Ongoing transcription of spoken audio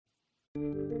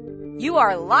You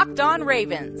are Locked On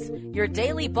Ravens, your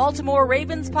daily Baltimore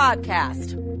Ravens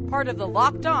podcast, part of the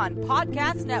Locked On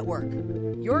Podcast Network,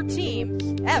 your team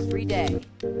every day.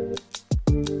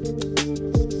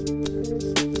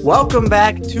 Welcome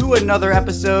back to another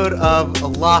episode of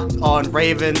Locked On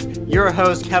Ravens. Your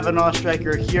host, Kevin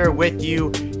Ostreicher, here with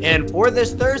you. And for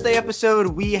this Thursday episode,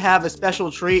 we have a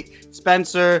special treat.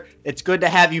 Spencer, it's good to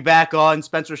have you back on.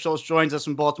 Spencer Schultz joins us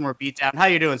from Baltimore Beatdown. How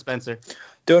you doing, Spencer?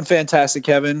 Doing fantastic,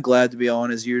 Kevin. Glad to be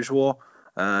on as usual.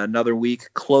 Another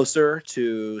week closer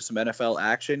to some NFL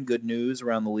action. Good news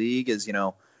around the league as,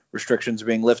 restrictions are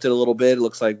being lifted a little bit. It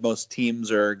looks like most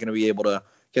teams are going to be able to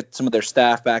get some of their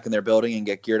staff back in their building and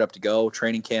get geared up to go.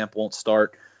 Training camp won't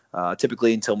start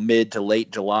typically until mid to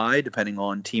late July, depending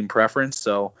on team preference.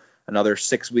 So another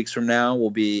 6 weeks from now,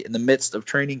 we'll be in the midst of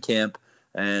training camp,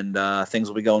 and things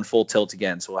will be going full tilt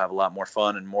again. So we'll have a lot more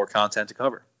fun and more content to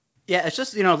cover. Yeah, it's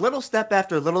just, little step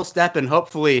after little step, and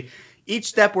hopefully each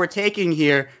step we're taking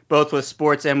here, both with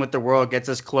sports and with the world, gets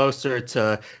us closer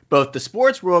to both the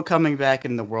sports world coming back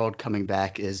and the world coming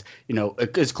back is,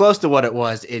 as close to what it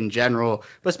was in general.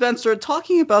 But Spencer,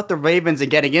 talking about the Ravens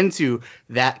and getting into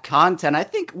that content, I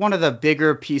think one of the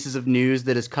bigger pieces of news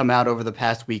that has come out over the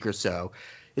past week or so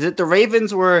is that the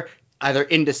Ravens were either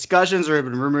in discussions or have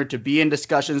been rumored to be in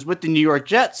discussions with the New York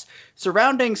Jets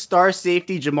surrounding star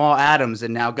safety Jamal Adams.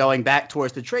 And now going back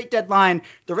towards the trade deadline,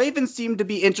 the Ravens seem to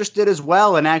be interested as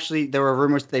well. And actually, there were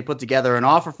rumors that they put together an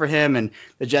offer for him, and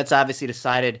the Jets obviously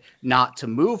decided not to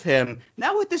move him.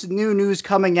 Now with this new news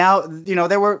coming out,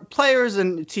 there were players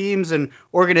and teams and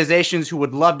organizations who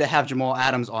would love to have Jamal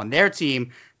Adams on their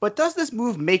team. But does this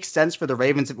move make sense for the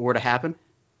Ravens if it were to happen?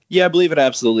 Yeah, I believe it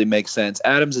absolutely makes sense.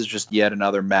 Adams is just yet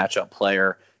another matchup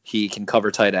player. He can cover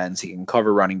tight ends. He can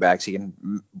cover running backs. He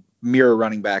can mirror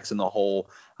running backs in the hole.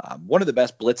 One of the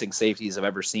best blitzing safeties I've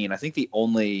ever seen. I think the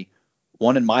only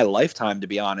one in my lifetime, to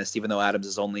be honest, even though Adams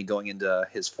is only going into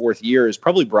his fourth year, is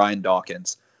probably Brian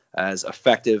Dawkins. As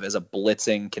effective as a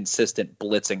consistent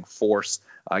blitzing force.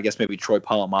 I guess maybe Troy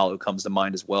Polamalu comes to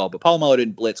mind as well. But Polamalu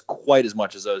didn't blitz quite as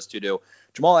much as those two do.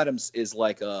 Jamal Adams is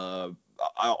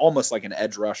almost like an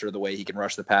edge rusher, the way he can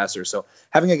rush the passer. So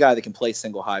having a guy that can play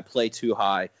single high, play two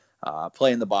high,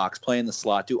 play in the box, play in the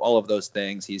slot, do all of those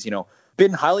things. He's,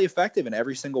 been highly effective in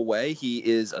every single way. He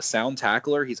is a sound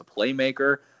tackler. He's a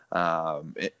playmaker,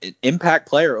 an impact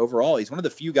player overall. He's one of the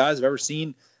few guys I've ever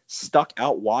seen stuck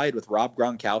out wide with Rob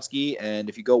Gronkowski. And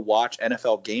if you go watch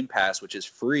NFL Game Pass, which is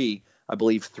free, I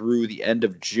believe through the end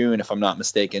of June, if I'm not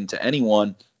mistaken, to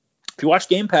anyone, if you watch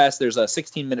Game Pass, there's a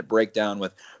 16-minute breakdown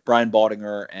with Brian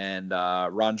Baldinger and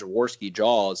Ron Jaworski,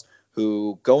 Jaws,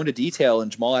 who go into detail,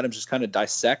 and Jamal Adams just kind of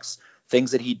dissects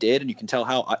things that he did, and you can tell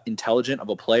how intelligent of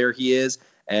a player he is,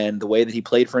 and the way that he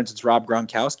played, for instance, Rob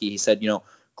Gronkowski. He said,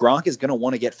 Gronk is going to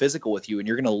want to get physical with you, and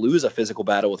you're going to lose a physical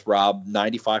battle with Rob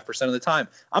 95% of the time.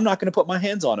 I'm not going to put my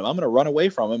hands on him. I'm going to run away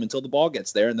from him until the ball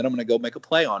gets there, and then I'm going to go make a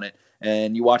play on it.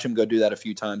 And you watch him go do that a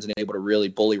few times and able to really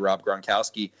bully Rob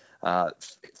Gronkowski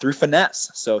through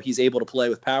finesse. So he's able to play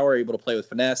with power, able to play with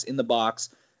finesse in the box,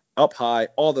 up high,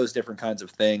 all those different kinds of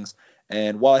things.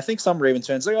 And while I think some Ravens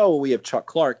fans are like, we have Chuck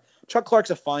Clark. Chuck Clark's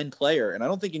a fine player, and I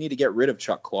don't think you need to get rid of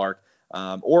Chuck Clark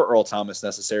or Earl Thomas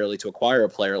necessarily to acquire a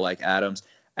player like Adams.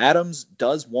 Adams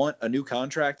does want a new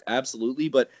contract, absolutely,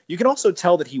 but you can also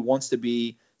tell that he wants to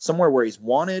be somewhere where he's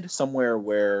wanted, somewhere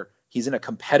where he's in a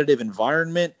competitive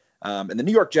environment. And the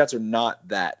New York Jets are not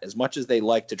that. As much as they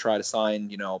like to try to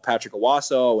sign, Patrick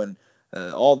Owasso and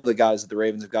all the guys that the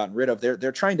Ravens have gotten rid of,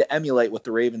 they're trying to emulate what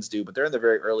the Ravens do, but they're in the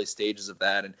very early stages of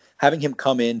that. And having him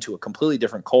come into a completely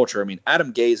different culture,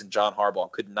 Adam Gase and John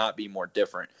Harbaugh could not be more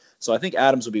different. So I think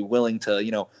Adams would be willing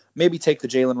to, maybe take the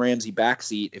Jalen Ramsey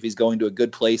backseat if he's going to a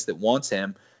good place that wants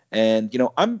him. And,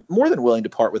 I'm more than willing to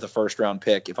part with a first-round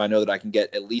pick if I know that I can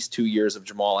get at least 2 years of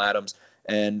Jamal Adams.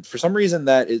 And for some reason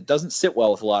that it doesn't sit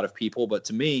well with a lot of people. But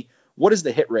to me, what is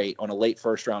the hit rate on a late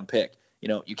first-round pick?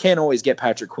 You can't always get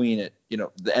Patrick Queen at,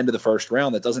 the end of the first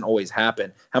round. That doesn't always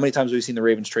happen. How many times have we seen the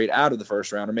Ravens trade out of the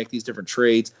first round or make these different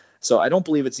trades? So I don't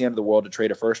believe it's the end of the world to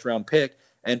trade a first-round pick.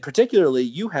 And particularly,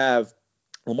 you have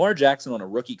Lamar Jackson on a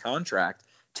rookie contract.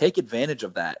 Take advantage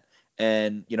of that.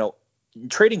 And,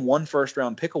 trading one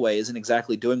first-round pick away isn't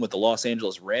exactly doing what the Los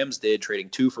Angeles Rams did, trading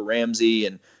 2 for Ramsey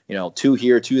and, 2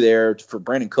 here, 2 there for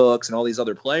Brandon Cooks and all these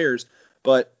other players.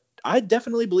 But I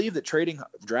definitely believe that trading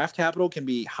draft capital can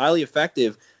be highly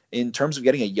effective in terms of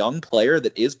getting a young player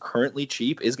that is currently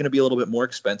cheap, is going to be a little bit more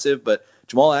expensive. But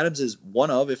Jamal Adams is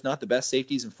one of, if not the best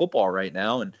safeties in football right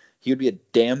now, and he would be a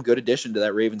damn good addition to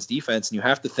that Ravens defense. And you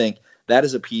have to think that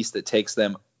is a piece that takes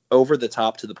them over the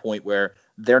top to the point where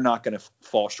they're not going to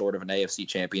fall short of an AFC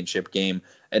championship game.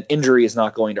 An injury is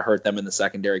not going to hurt them in the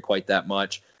secondary quite that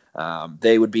much.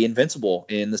 They would be invincible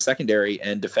in the secondary,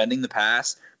 and defending the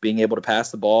pass, being able to pass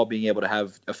the ball, being able to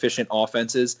have efficient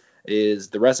offenses is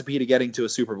the recipe to getting to a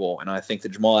Super Bowl. And I think that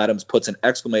Jamal Adams puts an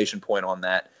exclamation point on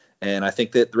that. And I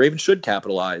think that the Ravens should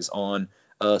capitalize on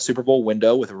a Super Bowl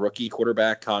window with a rookie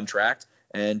quarterback contract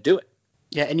and do it.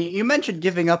 Yeah, and you mentioned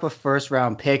giving up a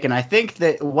first-round pick, and I think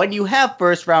that when you have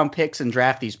first-round picks and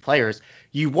draft these players,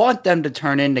 you want them to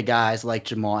turn into guys like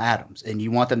Jamal Adams, and you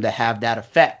want them to have that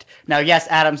effect. Now, yes,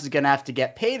 Adams is going to have to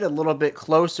get paid a little bit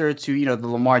closer to, the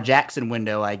Lamar Jackson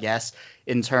window, I guess,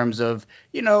 in terms of,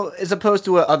 as opposed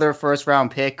to a other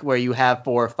first-round pick where you have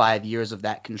 4 or 5 years of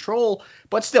that control.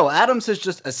 But still, Adams has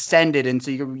just ascended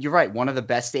into, you're right, one of the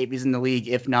best safeties in the league,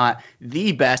 if not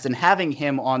the best. And having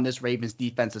him on this Ravens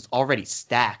defense is already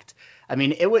stacked. I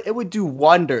mean, it would do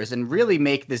wonders and really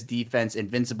make this defense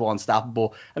invincible,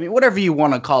 unstoppable. I mean, whatever you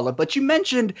want to call it. But you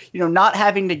mentioned, not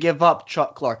having to give up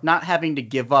Chuck Clark, not having to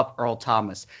give up Earl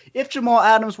Thomas. If Jamal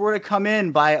Adams were to come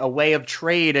in by a way of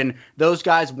trade and those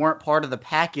guys weren't part of the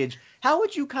package, how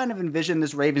would you kind of envision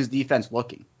this Ravens defense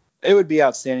looking? It would be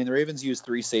outstanding. The Ravens used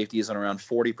 3 safeties on around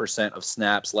 40% of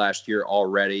snaps last year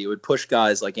already. It would push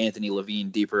guys like Anthony Levine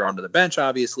deeper onto the bench,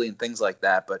 obviously, and things like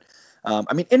that. But,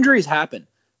 injuries happen.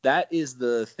 That is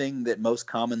the thing that most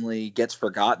commonly gets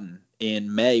forgotten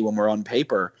in May when we're on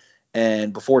paper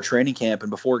and before training camp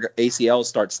and before ACLs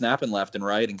start snapping left and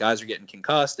right and guys are getting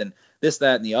concussed and this,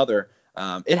 that, and the other.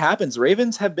 It happens. The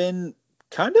Ravens have been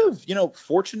kind of,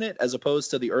 fortunate as opposed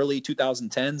to the early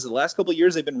 2010s. The last couple of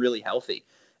years, they've been really healthy.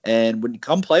 And when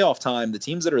come playoff time, the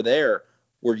teams that are there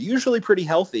were usually pretty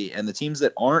healthy. And the teams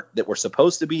that aren't, that were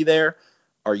supposed to be there,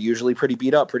 are usually pretty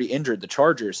beat up, pretty injured. The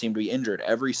Chargers seem to be injured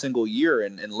every single year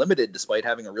and limited despite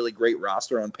having a really great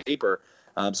roster on paper.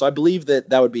 So I believe that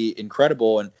would be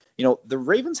incredible. And, the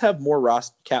Ravens have more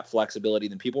cap flexibility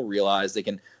than people realize. They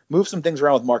can move some things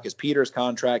around with Marcus Peters'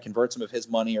 contract, convert some of his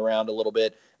money around a little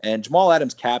bit. And Jamal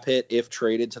Adams' cap hit, if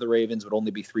traded to the Ravens, would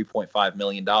only be $3.5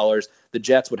 million. The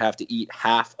Jets would have to eat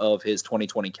half of his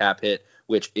 2020 cap hit,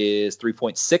 which is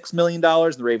 $3.6 million.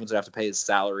 The Ravens would have to pay his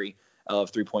salary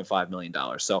of $3.5 million.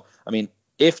 So,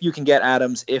 if you can get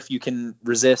Adams, if you can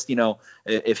resist,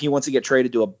 if he wants to get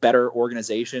traded to a better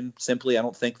organization, simply, I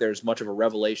don't think there's much of a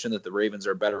revelation that the Ravens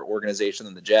are a better organization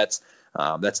than the Jets.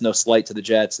 That's no slight to the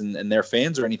Jets and their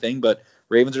fans or anything, but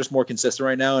Ravens are just more consistent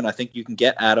right now. And I think you can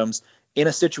get Adams in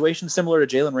a situation similar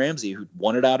to Jalen Ramsey, who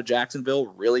wanted out of Jacksonville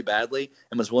really badly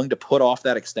and was willing to put off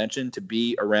that extension to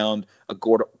be around a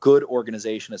good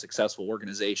organization, a successful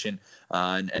organization,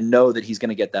 and know that he's going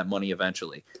to get that money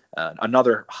eventually.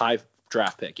 Another high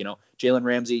draft pick, Jalen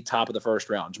Ramsey, top of the first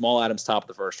round, Jamal Adams, top of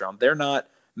the first round. They're not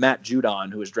Matt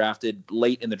Judon, who was drafted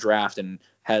late in the draft and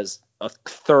has a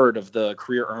third of the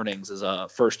career earnings as a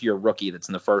first-year rookie that's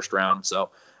in the first round.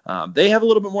 So they have a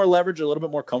little bit more leverage, a little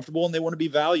bit more comfortable, and they want to be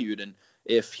valued. And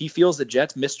if he feels the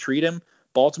Jets mistreat him,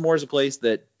 Baltimore is a place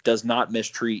that does not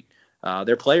mistreat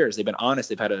their players. They've been honest.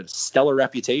 They've had a stellar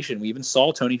reputation. We even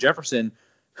saw Tony Jefferson,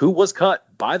 who was cut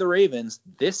by the Ravens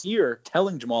this year,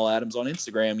 telling Jamal Adams on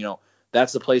Instagram,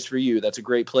 that's the place for you. That's a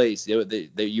great place.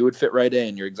 You would fit right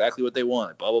in. You're exactly what they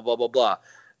want. Blah, blah, blah, blah, blah.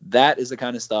 That is the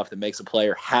kind of stuff that makes a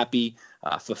player happy,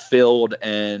 fulfilled,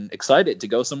 and excited to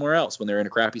go somewhere else when they're in a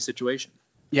crappy situation.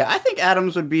 Yeah, I think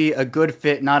Adams would be a good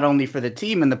fit not only for the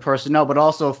team and the personnel, but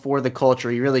also for the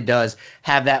culture. He really does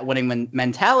have that winning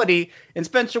mentality. And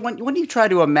Spencer, when you try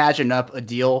to imagine up a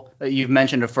deal, you've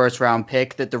mentioned a first-round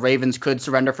pick that the Ravens could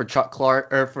surrender for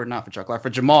for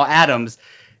Jamal Adams,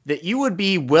 that you would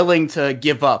be willing to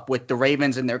give up with the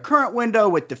Ravens in their current window,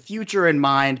 with the future in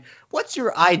mind. What's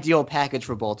your ideal package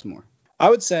for Baltimore? I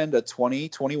would send a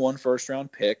 2021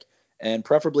 first-round pick and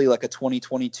preferably like a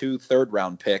 2022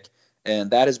 third-round pick.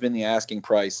 And that has been the asking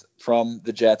price from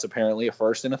the Jets, apparently, a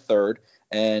first and a third.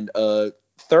 And a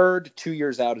third 2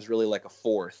 years out is really like a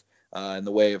fourth in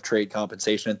the way of trade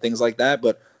compensation and things like that.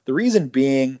 But the reason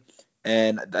being,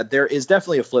 and there is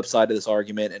definitely a flip side to this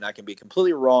argument, and I can be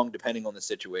completely wrong depending on the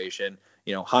situation.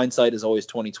 Hindsight is always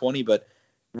 20/20, but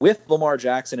with Lamar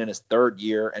Jackson in his third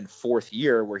year and fourth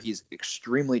year, where he's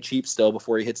extremely cheap still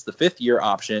before he hits the fifth-year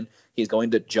option, he's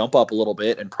going to jump up a little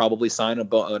bit and probably sign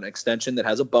an extension that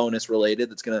has a bonus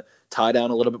related that's going to tie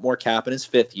down a little bit more cap in his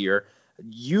fifth year.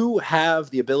 You have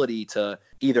the ability to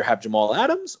either have Jamal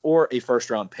Adams or a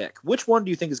first-round pick. Which one do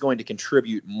you think is going to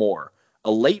contribute more,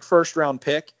 a late first-round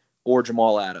pick or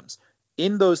Jamal Adams?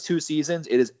 In those 2 seasons,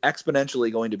 it is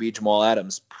exponentially going to be Jamal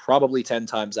Adams, probably 10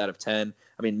 times out of 10.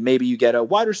 Maybe you get a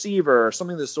wide receiver or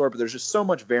something of the sort, but there's just so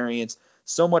much variance.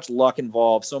 so much luck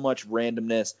involved, so much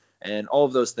randomness, and all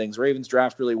of those things. Ravens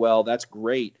draft really well. That's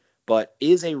great. But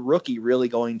is a rookie really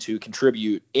going to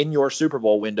contribute in your Super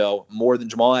Bowl window more than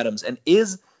Jamal Adams? And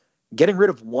is getting rid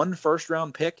of one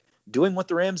first-round pick doing what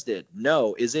the Rams did?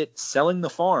 No. Is it selling the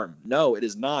farm? No, it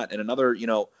is not. And another,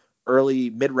 early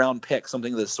mid-round pick,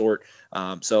 something of this sort.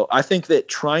 So I think that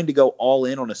trying to go all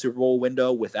in on a Super Bowl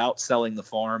window without selling the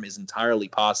farm is entirely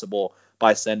possible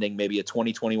by sending maybe a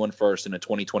 2021 first and a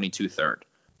 2022 third.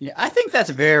 Yeah, I think that's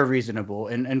very reasonable.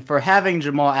 And for having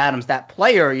Jamal Adams, that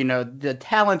player, the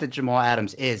talent that Jamal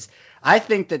Adams is, I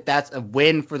think that that's a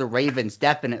win for the Ravens,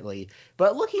 definitely.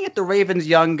 But looking at the Ravens'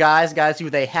 young guys who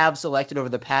they have selected over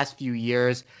the past few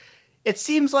years, it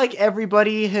seems like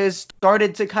everybody has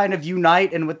started to kind of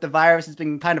unite, and with the virus, it's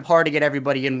been kind of hard to get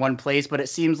everybody in one place, but it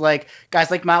seems like guys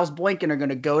like Miles Boykin are going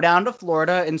to go down to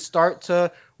Florida and start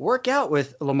to work out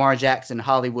with Lamar Jackson,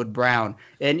 Hollywood Brown.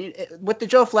 And with the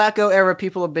Joe Flacco era,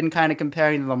 people have been kind of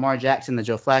comparing the Lamar Jackson, the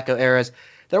Joe Flacco eras.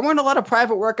 There weren't a lot of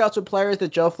private workouts with players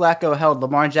that Joe Flacco held.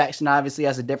 Lamar Jackson obviously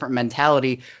has a different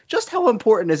mentality. Just how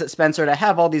important is it, Spencer, to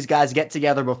have all these guys get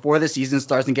together before the season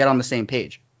starts and get on the same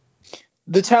page?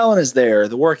 The talent is there.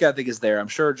 The work ethic is there. I'm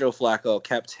sure Joe Flacco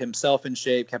kept himself in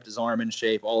shape, kept his arm in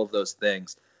shape, all of those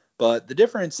things. But the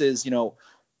difference is,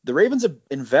 the Ravens have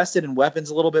invested in weapons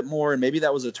a little bit more, and maybe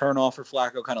that was a turnoff for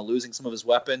Flacco, kind of losing some of his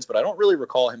weapons. But I don't really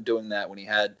recall him doing that when he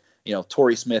had,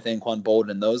 Torrey Smith, Anquan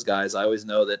Bolden, and those guys. I always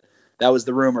know that was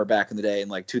the rumor back in the day in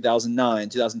like 2009,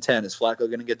 2010. Is Flacco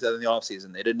going to get that in the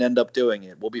offseason? They didn't end up doing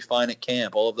it. We'll be fine at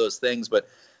camp, all of those things. But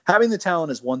having the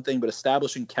talent is one thing, but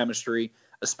establishing chemistry,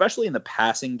 especially in the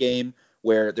passing game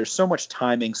where there's so much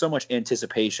timing, so much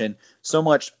anticipation, so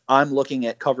much I'm looking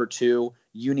at cover two,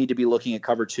 you need to be looking at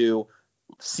cover two,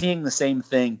 seeing the same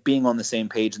thing, being on the same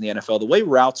page in the NFL. The way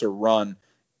routes are run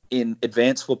in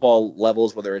advanced football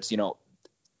levels, whether it's,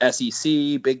 SEC,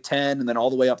 Big Ten, and then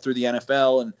all the way up through the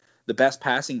NFL and the best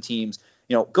passing teams,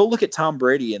 go look at Tom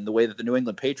Brady and the way that the New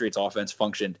England Patriots offense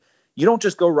functioned. You don't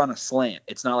just go run a slant.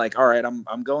 It's not like, all right,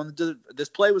 I'm going to, this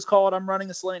play was called, I'm running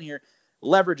a slant here.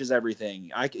 Leverage is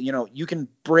everything. You can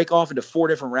break off into 4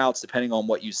 different routes depending on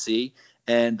what you see,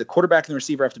 and the quarterback and the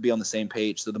receiver have to be on the same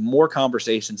page. So the more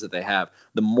conversations that they have,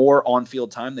 the more on-field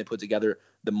time they put together,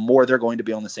 the more they're going to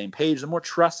be on the same page, the more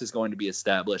trust is going to be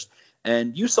established.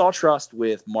 And you saw trust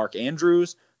with Mark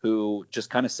Andrews, who just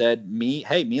kind of said, me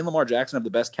and Lamar Jackson have the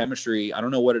best chemistry. I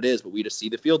don't know what it is, but we just see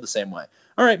the field the same way.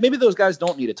 All right, maybe those guys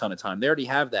don't need a ton of time. They already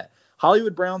have that.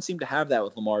 Hollywood Brown seemed to have that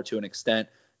with Lamar to an extent.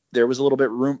 There was a little bit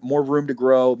more room to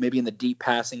grow, maybe in the deep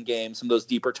passing game, some of those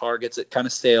deeper targets that kind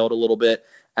of sailed a little bit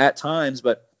at times.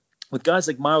 But with guys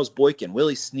like Miles Boykin,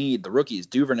 Willie Snead, the rookies,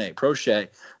 Duvernay,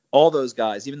 Prochet, all those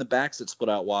guys, even the backs that split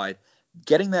out wide,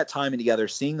 getting that timing together,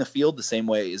 seeing the field the same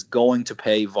way is going to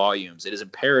pay volumes. It is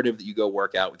imperative that you go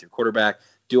work out with your quarterback,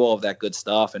 do all of that good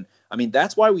stuff. And,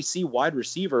 that's why we see wide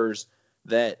receivers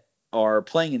that are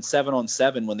playing in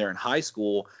 7-on-7 when they're in high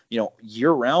school,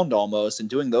 year-round almost, and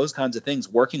doing those kinds of things,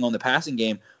 working on the passing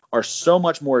game, are so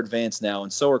much more advanced now,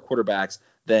 and so are quarterbacks,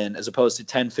 than as opposed to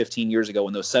 10, 15 years ago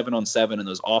when those 7-on-7 and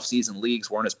those off-season leagues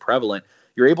weren't as prevalent.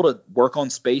 You're able to work on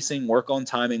spacing, work on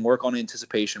timing, work on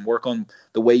anticipation, work on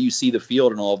the way you see the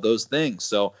field and all of those things.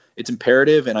 So it's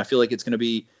imperative, and I feel like it's going to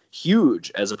be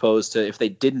huge as opposed to if they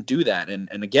didn't do that.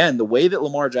 And again, the way that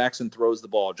Lamar Jackson throws the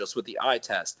ball, just with the eye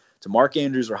test, to Mark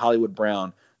Andrews or Hollywood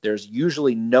Brown, there's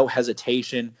usually no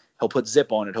hesitation. He'll put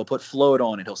zip on it. He'll put float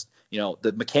on it.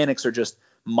 The mechanics are just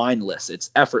mindless.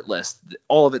 It's effortless.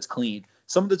 All of it's clean.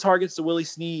 Some of the targets to Willie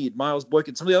Snead, Miles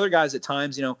Boykin, some of the other guys at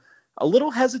times, a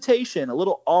little hesitation, a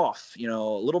little off, a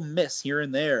little miss here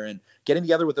and there. And getting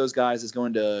together with those guys is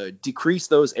going to decrease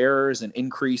those errors and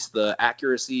increase the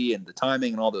accuracy and the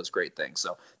timing and all those great things.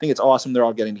 So I think it's awesome they're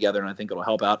all getting together, and I think it'll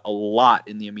help out a lot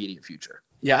in the immediate future.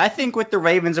 Yeah, I think with the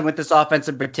Ravens and with this offense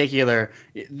in particular,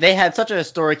 they had such a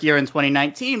historic year in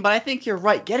 2019, but I think you're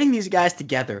right. Getting these guys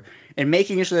together and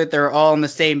making sure that they're all on the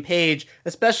same page,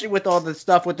 especially with all the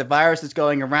stuff with the virus that's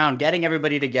going around, getting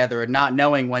everybody together and not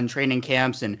knowing when training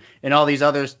camps and all these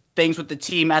other things with the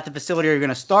team at the facility are going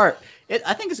to start,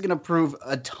 I think it's going to prove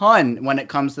a ton when it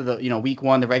comes to the week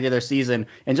one, the regular season,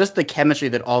 and just the chemistry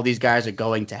that all these guys are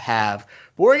going to have.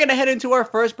 But we're going to head into our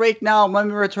first break now. When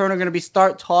we return, we're going to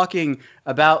start talking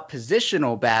about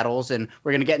positional battles, and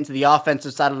we're going to get into the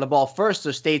offensive side of the ball first,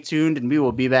 so stay tuned, and we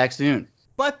will be back soon.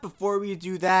 But before we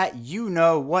do that, you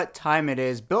know what time it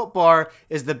is. Built Bar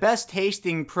is the best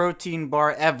tasting protein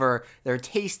bar ever. They're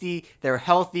tasty, they're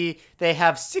healthy. They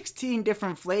have 16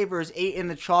 different flavors, 8 in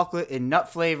the chocolate and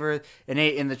nut flavor, and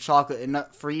 8 in the chocolate and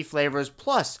nut-free flavors,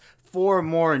 plus 4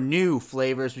 more new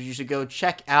flavors, which you should go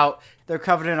check out. They're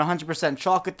covered in 100%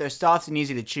 chocolate. They're soft and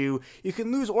easy to chew. You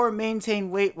can lose or maintain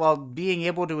weight while being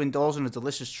able to indulge in a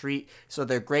delicious treat, so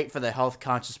they're great for the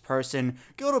health-conscious person.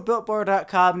 Go to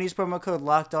BuiltBar.com and use promo code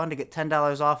LOCKEDON to get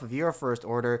 $10 off of your first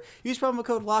order. Use promo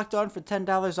code LOCKEDON for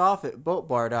 $10 off at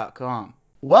BuiltBar.com.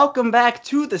 Welcome back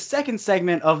to the second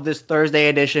segment of this Thursday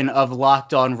edition of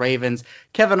Locked On Ravens.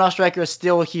 Kevin Ostreicher is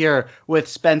still here with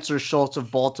Spencer Schultz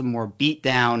of Baltimore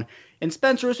Beatdown. And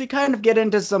Spencer, as we kind of get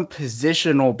into some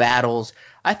positional battles,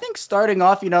 I think starting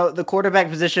off, the quarterback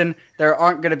position, there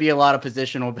aren't going to be a lot of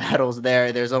positional battles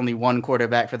there. There's only one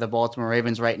quarterback for the Baltimore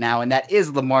Ravens right now, and that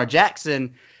is Lamar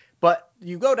Jackson. But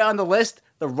you go down the list,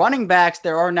 the running backs,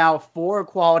 there are now 4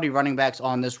 quality running backs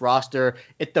on this roster.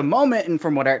 At the moment, and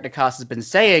from what Eric DeCosta has been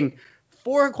saying,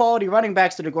 4 quality running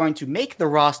backs that are going to make the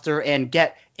roster and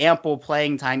get ample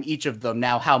playing time, each of them.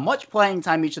 Now, how much playing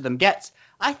time each of them gets,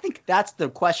 I think that's the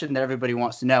question that everybody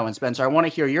wants to know. And Spencer, I want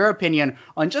to hear your opinion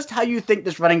on just how you think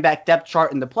this running back depth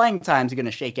chart and the playing times are going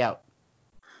to shake out.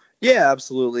 Yeah,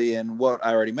 absolutely. And what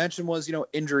I already mentioned was,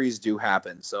 injuries do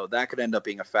happen. So that could end up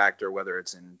being a factor, whether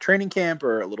it's in training camp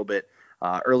or a little bit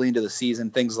early into the season,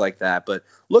 things like that. But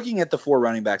looking at the 4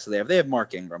 running backs that they have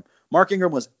Mark Ingram. Mark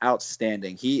Ingram was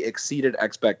outstanding. He exceeded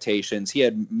expectations. He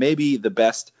had maybe the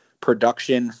best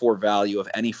production for value of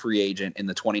any free agent in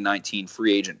the 2019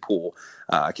 free agent pool,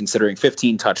 considering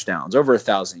 15 touchdowns, over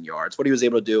 1,000 yards, what he was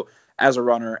able to do as a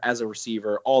runner, as a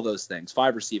receiver, all those things,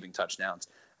 5 receiving touchdowns.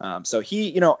 So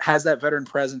he, has that veteran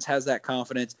presence, has that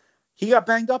confidence. He got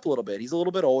banged up a little bit. He's a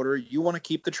little bit older. You want to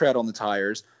keep the tread on the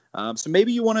tires. So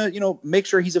maybe you want to, make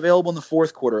sure he's available in the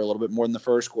fourth quarter a little bit more than the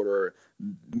first quarter, or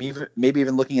maybe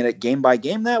even looking at it game by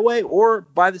game that way, or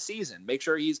by the season. Make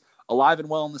sure he's alive and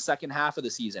well in the second half of the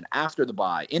season, after the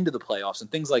bye, into the playoffs, and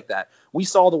things like that. We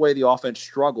saw the way the offense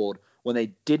struggled when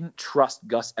they didn't trust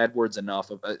Gus Edwards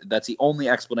enough. That's the only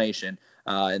explanation,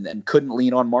 and couldn't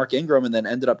lean on Mark Ingram, and then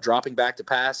ended up dropping back to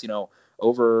pass,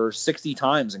 over 60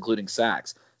 times, including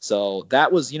sacks. So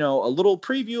that was, a little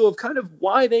preview of kind of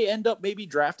why they end up maybe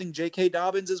drafting J.K.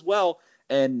 Dobbins as well,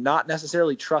 and not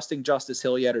necessarily trusting Justice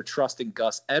Hill yet, or trusting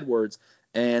Gus Edwards.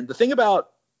 And the thing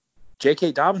about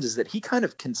J.K. Dobbins is that he kind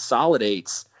of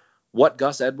consolidates what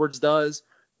Gus Edwards does,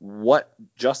 what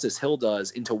Justice Hill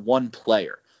does, into one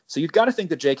player. So you've got to think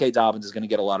that J.K. Dobbins is going to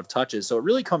get a lot of touches. So it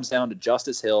really comes down to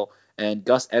Justice Hill and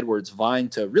Gus Edwards vying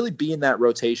to really be in that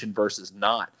rotation versus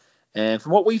not. And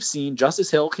from what we've seen, Justice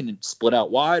Hill can split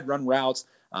out wide, run routes,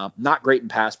 not great in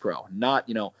pass pro, not,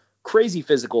 crazy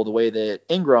physical the way that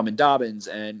Ingram and Dobbins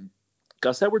and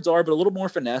Gus Edwards are, but a little more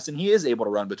finesse, and he is able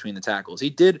to run between the tackles. He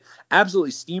did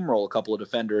absolutely steamroll a couple of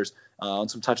defenders on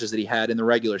some touches that he had in the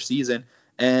regular season,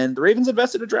 and the Ravens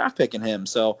invested a draft pick in him.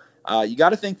 So you got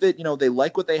to think that, they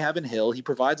like what they have in Hill. He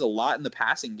provides a lot in the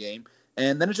passing game,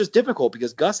 and then it's just difficult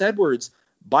because Gus Edwards,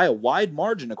 by a wide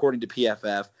margin, according to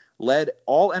PFF, led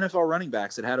all NFL running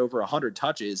backs that had over 100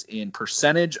 touches in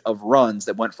percentage of runs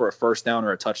that went for a first down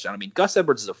or a touchdown. I mean, Gus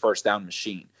Edwards is a first down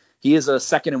machine. He is a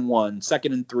 2nd and 1,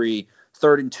 2nd and 3,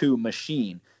 3rd and 2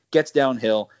 machine. Gets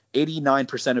downhill.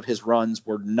 89% of his runs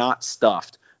were not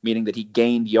stuffed, meaning that he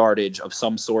gained yardage of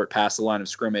some sort past the line of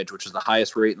scrimmage, which is the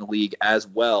highest rate in the league as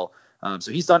well.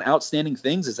 So he's done outstanding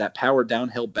things as that power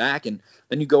downhill back. And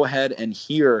then you go ahead and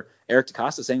hear Eric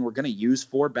DeCosta saying we're going to use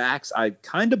 4 backs. I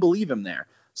kind of believe him there.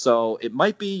 So it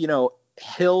might be,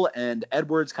 Hill and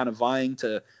Edwards kind of vying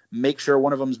to make sure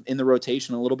one of them's in the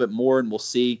rotation a little bit more, and we'll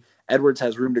see. Edwards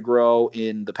has room to grow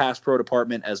in the pass pro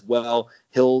department as well.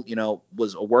 Hill,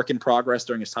 was a work in progress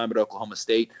during his time at Oklahoma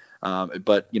State.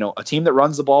 But, a team that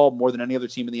runs the ball more than any other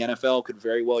team in the NFL could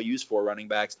very well use 4 running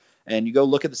backs. And you go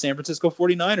look at the San Francisco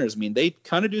 49ers. I mean, they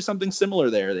kind of do something similar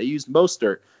there. They used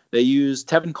Mostert. They used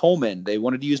Tevin Coleman. They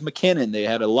wanted to use McKinnon. They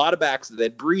had a lot of backs. They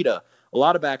had Breida. A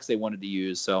lot of backs they wanted to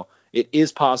use. So it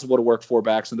is possible to work 4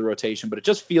 backs in the rotation, but it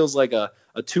just feels like a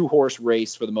 2-horse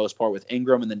race for the most part with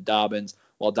Ingram and then Dobbins.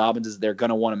 While Dobbins is there, going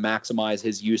to want to maximize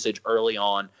his usage early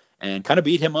on and kind of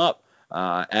beat him up.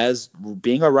 As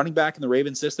being a running back in the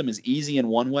Ravens system is easy in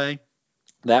one way.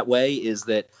 That way is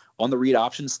that on the read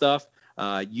option stuff,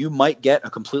 you might get a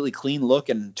completely clean look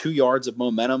and 2 yards of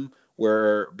momentum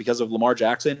because of Lamar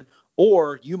Jackson,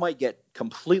 or you might get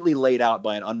completely laid out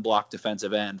by an unblocked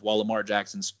defensive end while Lamar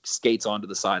Jackson skates onto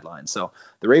the sideline. So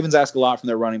the Ravens ask a lot from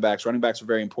their running backs. Running backs are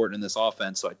very important in this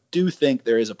offense, so I do think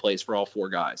there is a place for all 4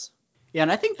 guys. Yeah,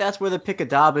 and I think that's where the pick of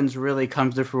Dobbins really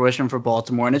comes to fruition for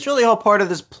Baltimore. And it's really all part of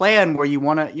this plan where you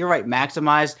want to, you're right,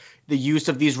 maximize the use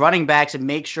of these running backs and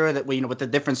make sure that with the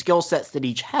different skill sets that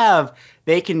each have,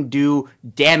 they can do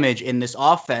damage in this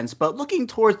offense. But looking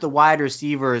towards the wide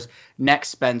receivers next,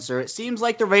 Spencer, it seems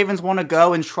like the Ravens want to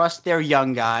go and trust their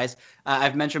young guys.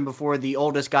 I've mentioned before the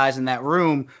oldest guys in that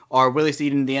room are Willie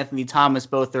Snead and Anthony Thomas.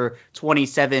 Both are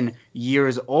 27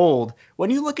 years old. When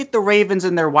you look at the Ravens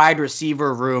and their wide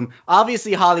receiver room,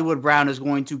 obviously Hollywood Brown is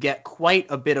going to get quite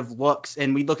a bit of looks.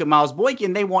 And we look at Miles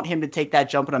Boykin, they want him to take that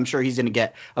jump, and I'm sure he's going to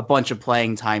get a bunch of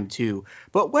playing time too.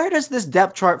 But where does this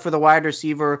depth chart for the wide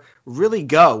receiver really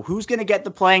go? Who's going to get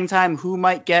the playing time? Who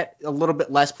might get a little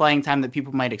bit less playing time that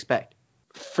people might expect?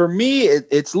 For me,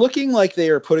 it's looking like they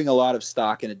are putting a lot of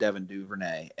stock into Devin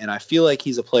Duvernay, and I feel like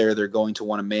he's a player they're going to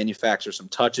want to manufacture some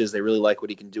touches. They really like what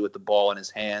he can do with the ball in his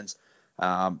hands.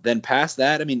 Then past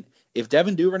that, I mean, if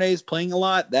Devin Duvernay is playing a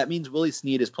lot, that means Willie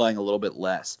Snead is playing a little bit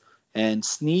less. And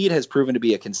Snead has proven to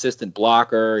be a consistent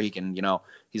blocker. He can,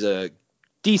 he's a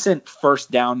decent first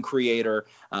down creator.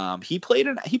 He played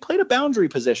a boundary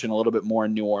position a little bit more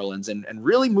in New Orleans and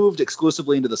really moved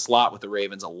exclusively into the slot with the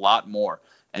Ravens a lot more.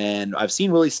 And I've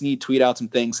seen Willie Snead tweet out some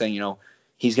things saying,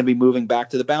 he's going to be moving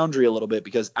back to the boundary a little bit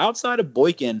because outside of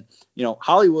Boykin,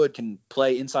 Hollywood can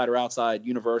play inside or outside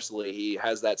universally. He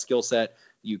has that skill set.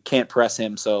 You can't press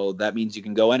him, so that means you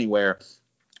can go anywhere.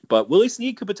 But Willie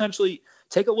Snead could potentially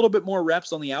take a little bit more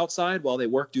reps on the outside while they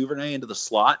work Duvernay into the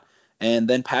slot. And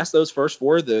then past those first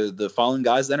four, the following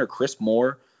guys then are Chris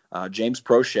Moore, James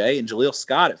Prochet, and Jaleel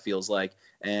Scott, it feels like.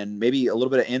 And maybe a little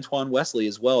bit of Antoine Wesley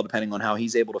as well, depending on how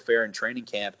he's able to fare in training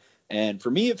camp. And for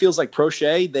me, it feels like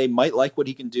Prochet, they might like what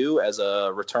he can do as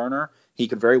a returner. He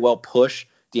could very well push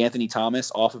DeAnthony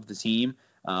Thomas off of the team.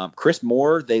 Chris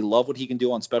Moore, they love what he can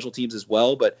do on special teams as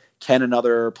well, but can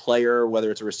another player, whether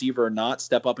it's a receiver or not,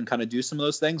 step up and kind of do some of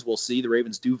those things? We'll see. The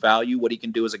Ravens do value what he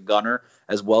can do as a gunner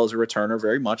as well as a returner,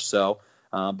 very much so.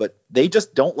 But they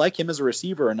just don't like him as a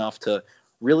receiver enough to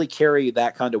really carry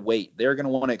that kind of weight. They're going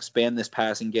to want to expand this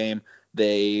passing game.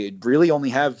 They really only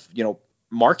have,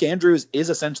 Mark Andrews is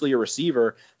essentially a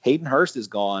receiver. Hayden Hurst is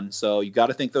gone. So you got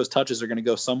to think those touches are going to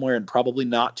go somewhere and probably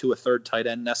not to a third tight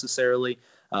end necessarily,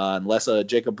 unless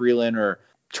Jacob Breeland or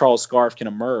Charles Scarf can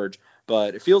emerge.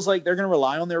 But it feels like they're going to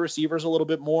rely on their receivers a little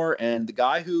bit more. And the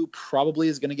guy who probably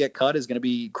is going to get cut is going to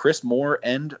be Chris Moore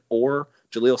and or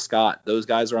Jaleel Scott. Those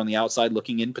guys are on the outside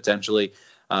looking in potentially,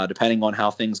 depending on how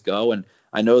things go. And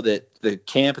I know that the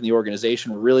camp and the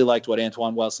organization really liked what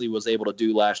Antoine Wesley was able to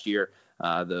do last year.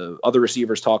 The other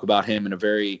receivers talk about him in a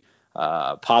very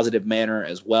positive manner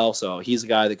as well. So he's a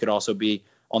guy that could also be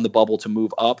on the bubble to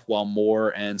move up, while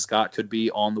Moore and Scott could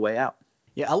be on the way out.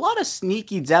 Yeah, a lot of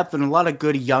sneaky depth and a lot of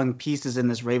good young pieces in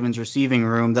this Ravens receiving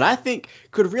room that I think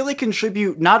could really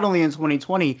contribute not only in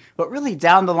 2020, but really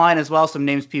down the line as well. Some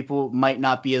names people might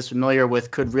not be as familiar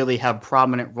with could really have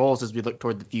prominent roles as we look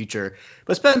toward the future.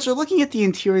 But Spencer, looking at the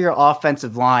interior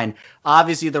offensive line,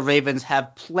 obviously the Ravens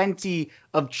have plenty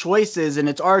of choices, and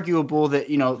it's arguable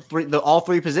that, all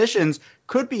three positions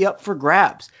could be up for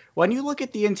grabs. When you look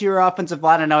at the interior offensive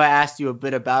line, I know I asked you a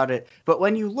bit about it, but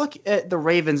when you look at the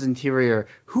Ravens interior,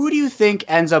 who do you think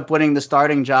ends up winning the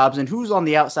starting jobs and who's on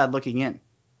the outside looking in?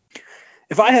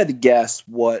 If I had to guess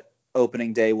what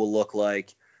opening day will look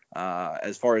like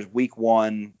as far as week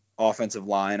one offensive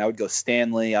line, I would go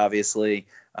Stanley, obviously.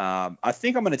 I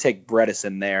think I'm going to take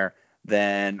Bredesen there.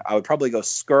 Then I would probably go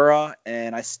Skura,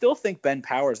 and I still think Ben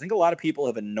Powers. I think a lot of people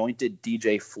have anointed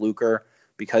DJ Fluker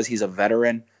because he's a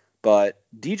veteran, but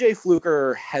DJ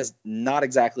Fluker has not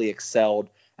exactly excelled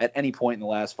at any point in the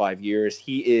last 5 years.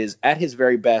 He is at his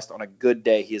very best on a good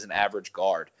day. He is an average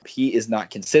guard. He is not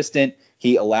consistent.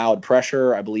 He allowed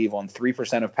pressure, I believe, on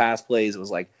 3% of pass plays. It was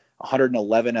like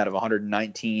 111 out of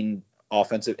 119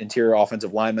 interior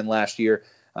offensive linemen last year.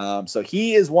 So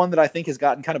he is one that I think has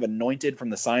gotten kind of anointed from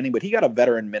the signing, but he got a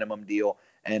veteran minimum deal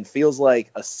and feels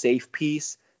like a safe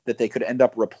piece that they could end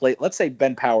up replacing. Let's say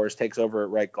Ben Powers takes over at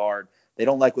right guard. They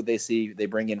don't like what they see. They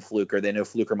bring in Fluker. They know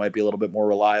Fluker might be a little bit more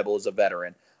reliable as a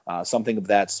veteran, something of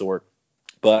that sort.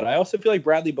 But I also feel like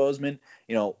Bradley Bozeman,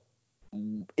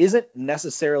 isn't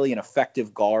necessarily an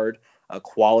effective guard, a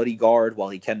quality guard, while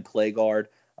he can play guard.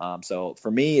 So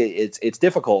for me, it's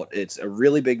difficult. It's a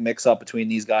really big mix-up between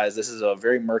these guys. This is a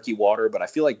very murky water, but I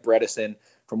feel like Bredesen,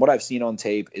 from what I've seen on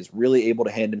tape, is really able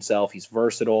to hand himself. He's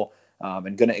versatile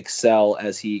and going to excel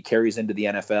as he carries into the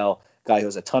NFL. Guy who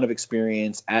has a ton of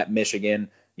experience at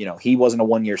Michigan. He wasn't a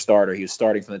one-year starter. He was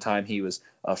starting from the time he was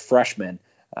a freshman.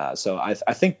 So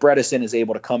I think Bredesen is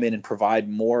able to come in and provide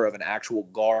more of an actual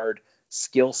guard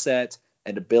skill set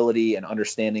and ability and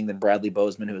understanding than Bradley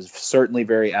Bozeman, who is certainly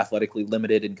very athletically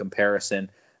limited in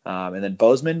comparison. And then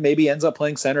Bozeman maybe ends up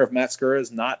playing center if Matt Skura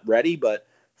is not ready. But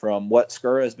from what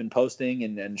Skura has been posting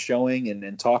and showing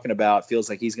and talking about, feels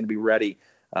like he's going to be ready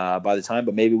by the time.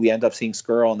 But maybe we end up seeing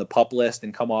Skura on the PUP list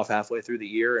and come off halfway through the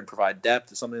year and provide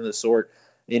depth or something of the sort,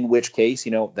 in which case,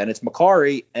 then it's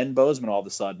Makari and Bozeman all of a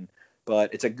sudden.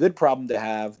 But it's a good problem to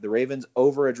have. The Ravens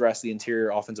over-address the interior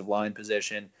offensive line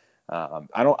position.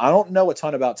 I don't know a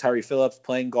ton about Tyree Phillips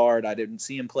playing guard. I didn't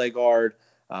see him play guard.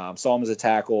 Saw him as a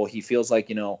tackle. He feels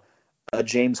like, a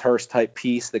James Hurst type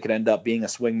piece that could end up being a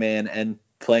swingman and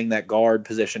playing that guard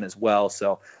position as well.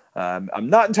 So I'm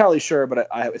not entirely sure, but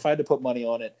if I had to put money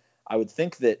on it, I would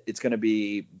think that it's going to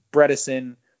be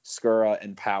Bredesen, Skura,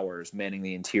 and Powers manning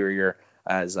the interior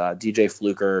as DJ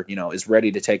Fluker, is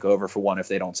ready to take over for one if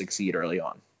they don't succeed early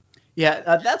on.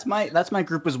 Yeah, that's my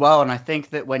group as well, and I think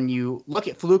that when you look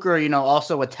at Fluker,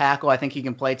 also a tackle, I think he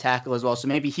can play tackle as well, so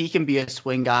maybe he can be a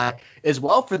swing guy as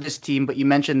well for this team, but you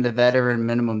mentioned the veteran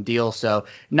minimum deal, so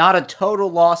not a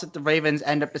total loss if the Ravens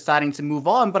end up deciding to move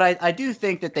on, but I do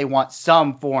think that they want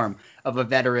some form of a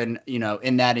veteran,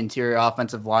 in that interior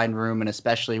offensive line room, and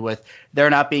especially with there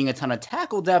not being a ton of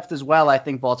tackle depth as well, I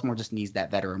think Baltimore just needs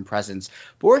that veteran presence.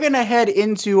 But we're going to head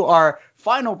into our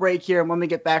final break here, and when we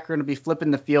get back, we're going to be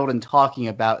flipping the field and talking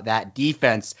about that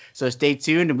defense. So stay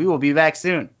tuned, and we will be back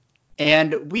soon.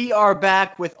 And we are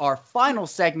back with our final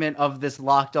segment of this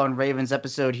Locked On Ravens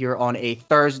episode here on a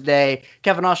Thursday.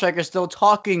 Kevin Oestreicher still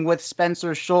talking with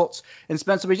Spencer Schultz. And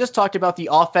Spencer, we just talked about the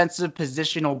offensive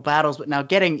positional battles, but now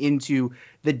getting into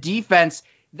the defense.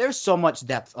 There's so much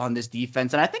depth on this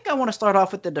defense, and I think I want to start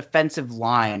off with the defensive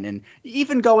line, and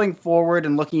even going forward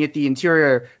and looking at the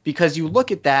interior, because you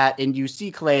look at that and you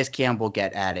see Calais Campbell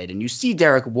get added, and you see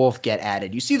Derek Wolfe get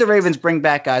added. You see the Ravens bring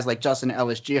back guys like Justin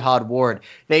Ellis, Jihad Ward.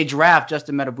 They draft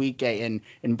Justin Madubuike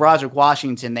and Broderick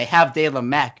Washington. They have Dalen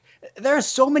Mack. There are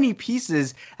so many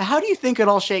pieces. How do you think it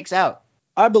all shakes out?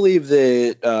 I believe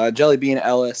that Jelly Bean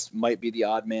Ellis might be the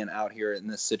odd man out here in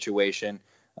this situation.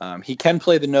 He can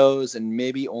play the nose, and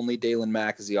maybe only Dalen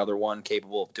Mack is the other one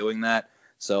capable of doing that.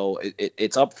 So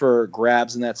it's up for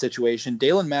grabs in that situation.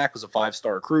 Dalen Mack was a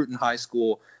 5-star recruit in high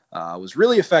school, was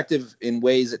really effective in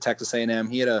ways at Texas A&M.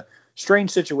 He had a strange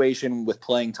situation with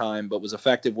playing time, but was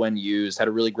effective when used, had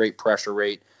a really great pressure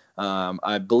rate.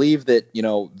 I believe that,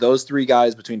 those three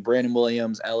guys between Brandon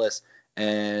Williams, Ellis,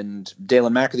 and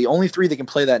Dalen Mack are the only three that can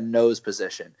play that nose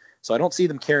position. So I don't see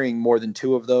them carrying more than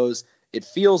two of those. It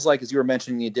feels like, as you were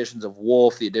mentioning, the additions of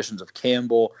Wolfe, the additions of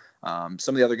Campbell, some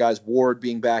of the other guys, Ward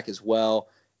being back as well.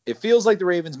 It feels like the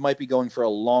Ravens might be going for a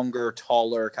longer,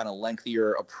 taller, kind of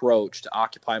lengthier approach to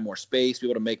occupy more space, be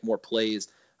able to make more plays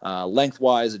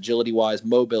lengthwise, agility-wise,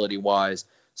 mobility-wise.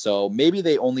 So maybe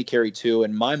they only carry two,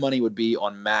 and my money would be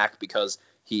on Mack because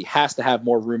he has to have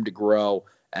more room to grow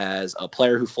as a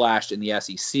player who flashed in the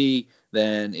SEC,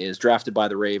 then is drafted by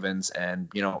the Ravens, and,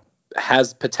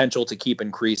 has potential to keep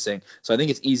increasing. So I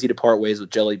think it's easy to part ways with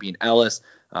Jelly Bean Ellis.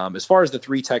 As far as the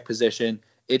 3-tech position,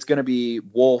 it's going to be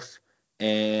Wolfe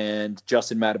and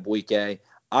Justin Madubuike.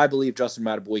 I believe Justin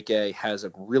Madubuike has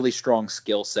a really strong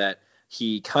skill set.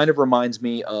 He kind of reminds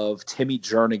me of Timmy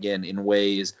Jernigan in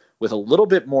ways, with a little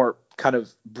bit more kind of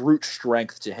brute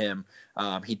strength to him.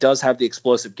 He does have the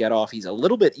explosive get off. He's a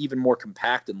little bit even more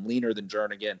compact and leaner than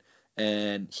Jernigan.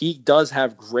 And he does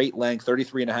have great length,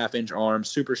 33.5-inch arms,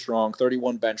 super strong,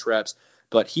 31 bench reps,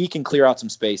 but he can clear out some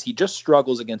space. He just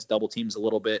struggles against double teams a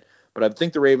little bit, but I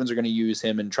think the Ravens are going to use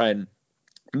him and try and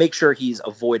make sure he's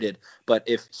avoided. But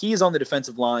if he's on the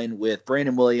defensive line with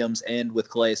Brandon Williams and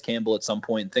with Calais Campbell at some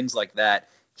point, things like that,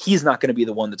 he's not going to be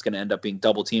the one that's going to end up being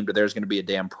double teamed, or there's going to be a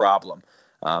damn problem.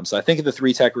 So I think in the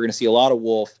 3-tech, we're going to see a lot of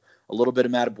Wolfe, a little bit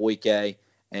of Madubuike,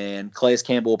 and Calais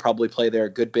Campbell will probably play there a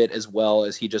good bit, as well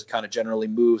as he just kind of generally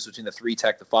moves between the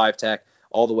 3-tech, the 5-tech,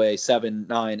 all the way 7,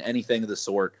 9, anything of the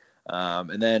sort.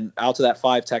 And then out to that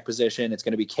 5-tech position, it's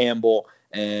going to be Campbell,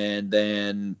 and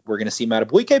then we're going to see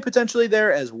Madubuike potentially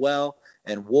there as well,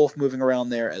 and Wolfe moving around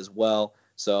there as well.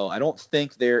 So I don't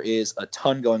think there is a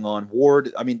ton going on.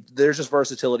 Ward, there's just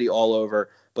versatility all over.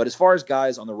 But as far as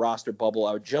guys on the roster bubble,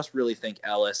 I would just really think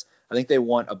Ellis. I think they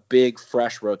want a big,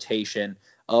 fresh rotation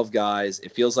of guys.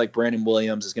 It feels like Brandon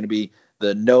Williams is going to be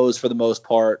the nose for the most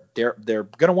part. They're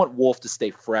going to want Wolfe to stay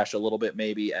fresh a little bit,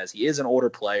 maybe, as he is an older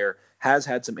player, has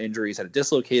had some injuries, had a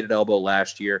dislocated elbow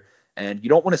last year. And you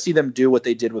don't want to see them do what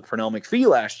they did with Pernell McPhee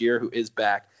last year, who is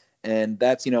back. And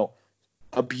that's,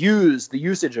 abuse the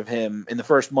usage of him in the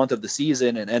first month of the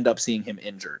season and end up seeing him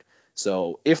injured.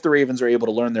 So if the Ravens are able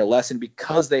to learn their lesson,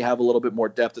 because they have a little bit more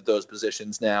depth at those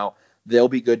positions now, they'll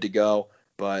be good to go.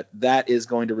 But that is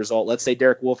going to result, let's say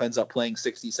Derek Wolfe ends up playing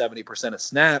 60-70% of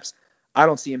snaps. I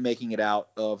don't see him making it out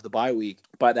of the bye week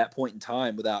by that point in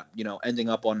time without, ending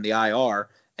up on the IR.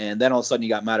 And then all of a sudden you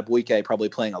got Madubuike probably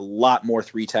playing a lot more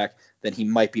 3-tech than he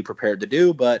might be prepared to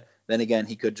do. But then again,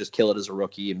 he could just kill it as a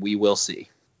rookie, and we will see.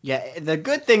 Yeah, the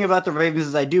good thing about the Ravens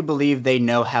is I do believe they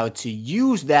know how to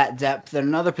use that depth. In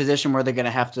another position where they're going to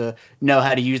have to know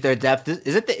how to use their depth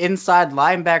is it the inside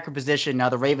linebacker position. Now,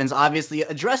 the Ravens obviously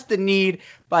addressed the need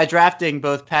by drafting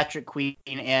both Patrick Queen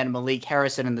and Malik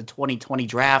Harrison in the 2020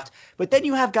 draft. But then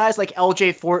you have guys like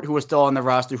LJ Fort, who was still on the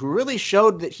roster, who really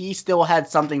showed that he still had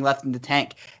something left in the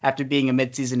tank after being a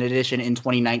midseason addition in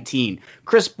 2019.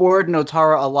 Chris Board and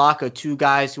Otaro Alaka, two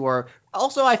guys who are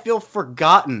also, I feel,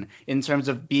 forgotten in terms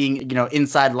of being,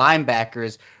 inside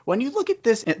linebackers. When you look at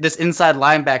this inside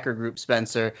linebacker group,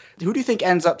 Spencer, who do you think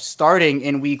ends up starting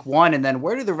in week 1? And then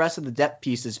where do the rest of the depth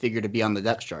pieces figure to be on the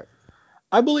depth chart?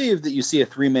 I believe that you see a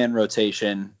 3-man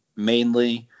rotation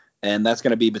mainly, and that's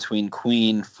going to be between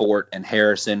Queen, Fort, and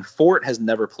Harrison. Fort has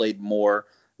never played more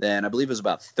than, I believe it was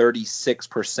about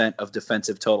 36% of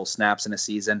defensive total snaps in a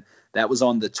season. That was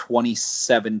on the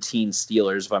 2017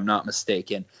 Steelers, if I'm not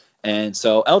mistaken. And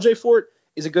so LJ Fort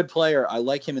is a good player. I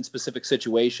like him in specific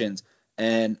situations.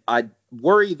 And I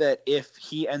worry that if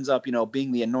he ends up,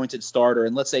 being the anointed starter,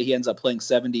 and let's say he ends up playing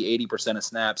 70-80% of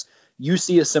snaps, you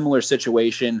see a similar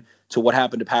situation to what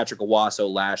happened to Patrick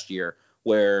Owasso last year,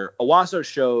 where Owasso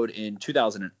showed in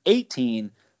 2018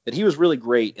 that he was really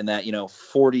great in that,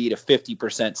 40 to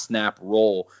 50% snap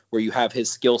role where you have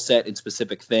his skill set in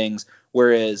specific things.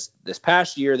 Whereas this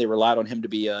past year, they relied on him to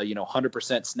be a,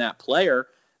 100% snap player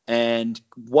and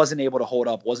wasn't able to hold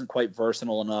up, wasn't quite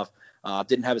versatile enough,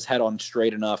 didn't have his head on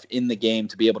straight enough in the game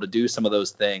to be able to do some of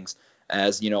those things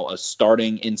as, a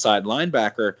starting inside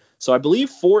linebacker. So I believe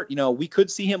Fort, we could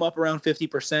see him up around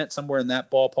 50%, somewhere in that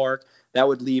ballpark. That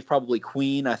would leave probably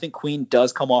Queen. I think Queen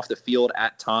does come off the field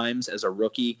at times as a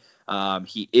rookie.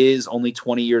 He is only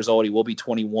 20 years old. He will be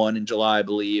 21 in July, I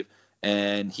believe.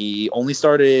 And he only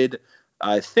started,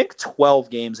 I think,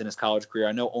 12 games in his college career.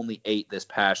 I know only 8 this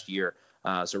past year.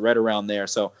 So right around there.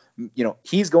 So,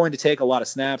 he's going to take a lot of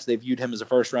snaps. They viewed him as a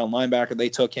first-round linebacker. They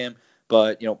took him.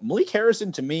 But, Malik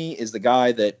Harrison, to me, is the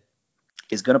guy that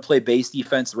is going to play base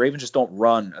defense. The Ravens just don't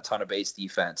run a ton of base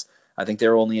defense. I think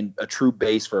they're only in a true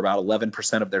base for about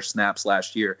 11% of their snaps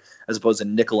last year, as opposed to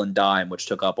nickel and dime, which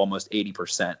took up almost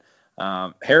 80%.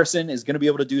 Harrison is going to be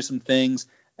able to do some things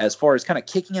as far as kind of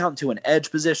kicking out into an edge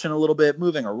position a little bit,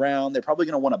 moving around. They're probably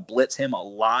going to want to blitz him a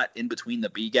lot in between the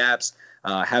B gaps,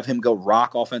 have him go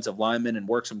rock offensive linemen and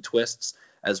work some twists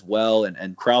as well,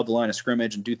 and crowd the line of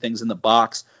scrimmage and do things in the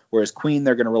box. Whereas Queen,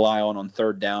 they're going to rely on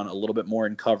third down a little bit more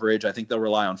in coverage. I think they'll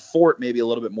rely on Fort maybe a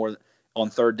little bit more on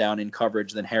third down in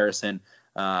coverage than Harrison.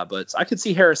 But I could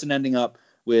see Harrison ending up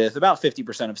with about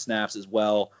 50% of snaps as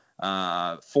well.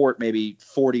 Fort maybe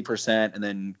 40%, and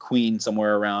then Queen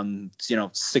somewhere around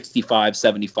 65,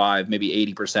 75,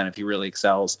 maybe 80% if he really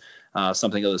excels,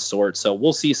 something of the sort. So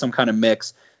we'll see some kind of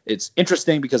mix. It's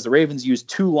interesting because the Ravens used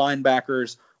 2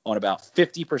 linebackers on about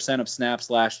 50% of snaps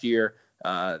last year.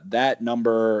 That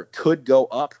number could go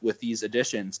up with these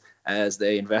additions as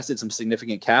they invested some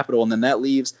significant capital, and then that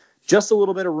leaves just a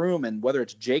little bit of room. And whether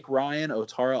it's Jake Ryan,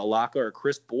 Otaro Alaka, or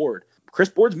Chris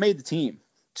Board's made the team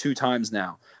 2 times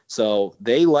now. So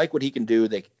they like what he can do.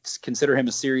 They consider him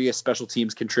a serious special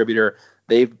teams contributor.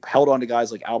 They've held on to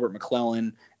guys like Albert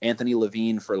McClellan, Anthony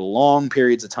Levine for long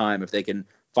periods of time if they can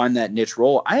find that niche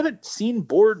role. I haven't seen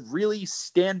Board really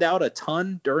stand out a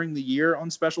ton during the year on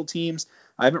special teams.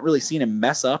 I haven't really seen him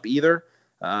mess up either.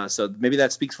 So maybe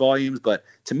that speaks volumes. But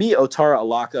to me, Otaro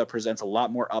Alaka presents a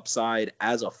lot more upside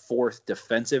as a 4th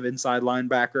defensive inside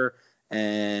linebacker.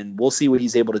 And we'll see what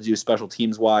he's able to do special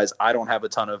teams wise. I don't have a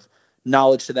ton of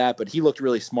knowledge to that, but he looked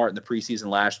really smart in the preseason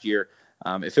last year.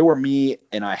 If it were me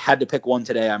and I had to pick one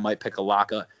today, I might pick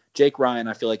Alaka. Jake Ryan,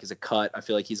 I feel like, is a cut. I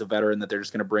feel like he's a veteran that they're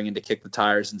just going to bring in to kick the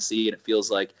tires and see, and it feels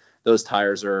like those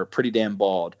tires are pretty damn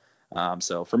bald.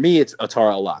 So for me, it's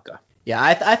Otaro Alaka. Yeah,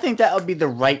 I think that would be the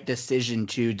right decision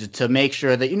to make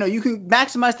sure that, you can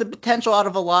maximize the potential out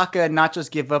of Alaka and not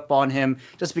just give up on him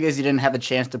just because he didn't have a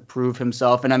chance to prove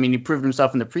himself. And I mean, he proved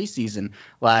himself in the preseason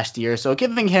last year. So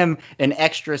giving him an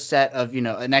extra set of,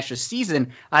 an extra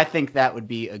season, I think that would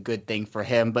be a good thing for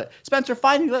him. But Spencer,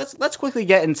 finally, let's quickly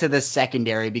get into the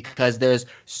secondary because there's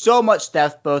so much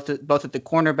depth both at the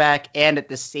cornerback and at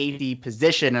the safety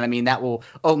position. And I mean, that will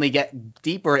only get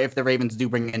deeper if the Ravens do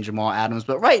bring in Jamal Adams.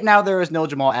 But right now, there is no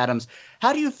Jamal Adams.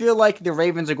 How do you feel like the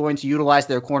Ravens are going to utilize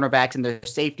their cornerbacks and their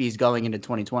safeties going into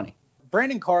 2020?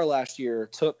 Brandon Carr last year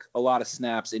took a lot of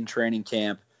snaps in training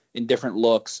camp in different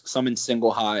looks, some in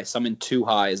single high, some in 2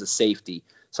 high as a safety,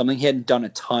 something he hadn't done a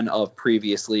ton of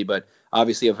previously, but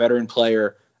obviously a veteran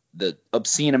player the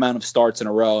obscene amount of starts in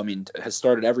a row. I mean, has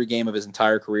started every game of his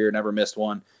entire career, never missed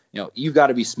one. You've got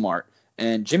to be smart.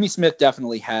 And Jimmy Smith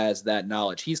definitely has that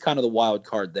knowledge. He's kind of the wild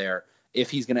card there if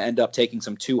he's going to end up taking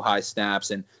some 2 high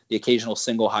snaps and the occasional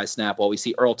single high snap while we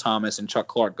see Earl Thomas and Chuck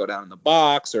Clark go down in the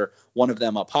box, or one of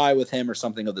them up high with him, or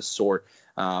something of the sort.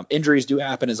 Injuries do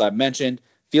happen, as I've mentioned.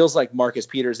 Feels like Marcus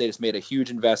Peters, they just made a huge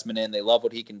investment in. They love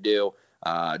what he can do.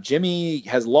 Jimmy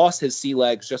has lost his sea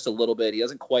legs just a little bit. He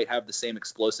doesn't quite have the same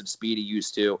explosive speed he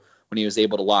used to when he was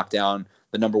able to lock down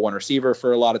the number 1 receiver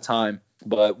for a lot of time.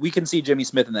 But we can see Jimmy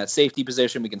Smith in that safety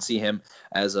position. We can see him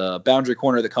as a boundary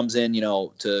corner that comes in,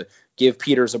 to give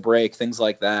Peters a break, things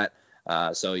like that.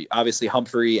 So obviously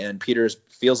Humphrey and Peters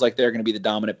feels like they're going to be the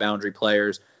dominant boundary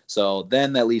players. So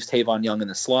then that leaves Tavon Young in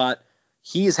the slot.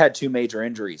 He's had 2 major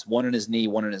injuries, one in his knee,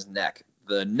 one in his neck.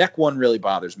 The neck one really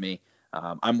bothers me.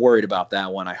 I'm worried about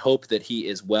that one. I hope that he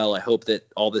is well. I hope that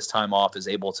all this time off is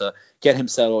able to get him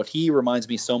settled. He reminds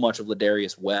me so much of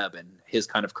Ladarius Webb and his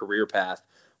kind of career path,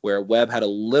 where Webb had a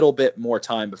little bit more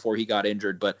time before he got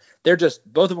injured, but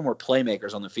both of them were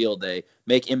playmakers on the field. They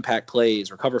make impact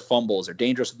plays, recover fumbles, are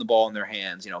dangerous with the ball in their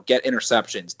hands, get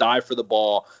interceptions, dive for the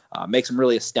ball, make some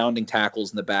really astounding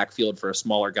tackles in the backfield for a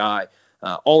smaller guy.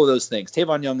 All of those things.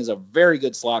 Tavon Young is a very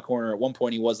good slot corner. At one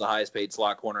point, he was the highest paid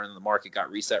slot corner, and then the market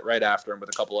got reset right after him with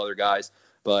a couple other guys.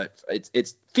 But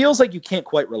it feels like you can't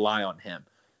quite rely on him.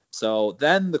 So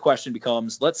then the question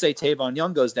becomes, let's say Tavon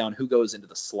Young goes down, who goes into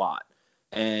the slot?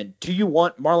 And do you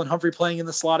want Marlon Humphrey playing in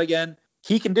the slot again?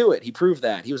 He can do it. He proved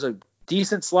that. He was a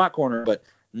decent slot corner, but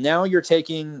now you're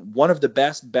taking one of the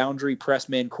best boundary press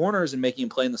man corners and making him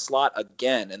play in the slot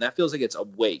again, and that feels like it's a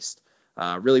waste.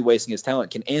 Really wasting his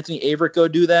talent. Can Anthony Averett go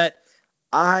do that?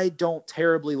 I don't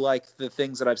terribly like the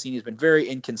things that I've seen. He's been very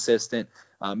inconsistent.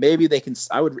 Maybe they can.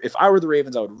 If I were the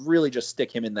Ravens, I would really just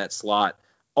stick him in that slot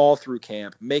all through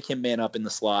camp, make him man up in the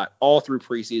slot all through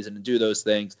preseason and do those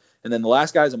things. And then the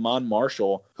last guy is Amon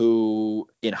Marshall, who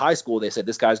in high school they said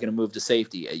this guy's going to move to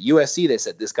safety. At USC they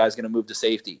said this guy's going to move to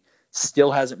safety.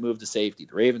 Still hasn't moved to safety.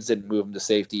 The Ravens didn't move him to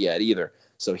safety yet either.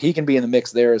 So he can be in the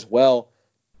mix there as well.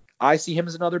 I see him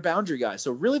as another boundary guy.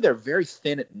 So really they're very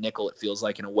thin at nickel, it feels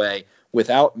like, in a way,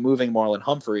 without moving Marlon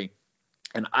Humphrey.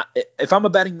 And if I'm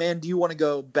a betting man, do you want to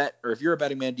go bet, or if you're a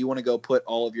betting man, do you want to go put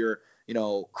all of your,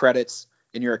 credits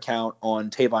in your account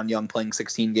on Tavon Young playing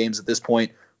 16 games at this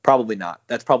point? Probably not.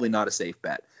 That's probably not a safe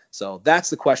bet. So that's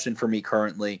the question for me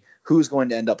currently. Who's going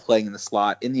to end up playing in the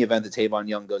slot in the event that Tavon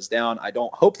Young goes down? I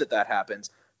don't hope that happens,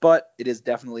 but it is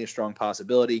definitely a strong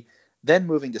possibility. Then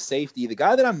moving to safety, the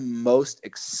guy that I'm most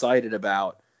excited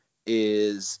about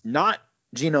is not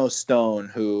Geno Stone,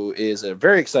 who is a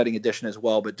very exciting addition as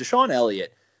well, but Deshaun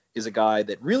Elliott is a guy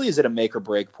that really is at a make or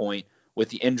break point with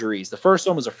the injuries. The first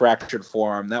one was a fractured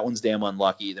forearm. That one's damn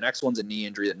unlucky. The next one's a knee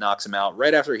injury that knocks him out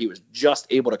right after he was just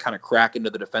able to kind of crack into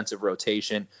the defensive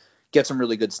rotation, get some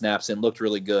really good snaps in, looked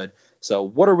really good. So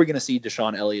what are we going to see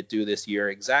Deshaun Elliott do this year?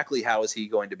 Exactly how is he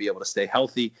going to be able to stay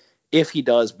healthy? If he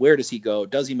does, where does he go?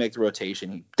 Does he make the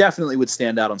rotation? He definitely would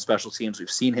stand out on special teams.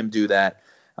 We've seen him do that.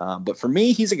 But for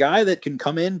me, he's a guy that can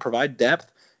come in, provide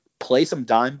depth, play some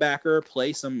dime backer,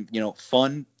 play some,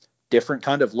 fun, different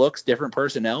kind of looks, different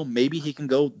personnel. Maybe he can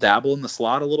go dabble in the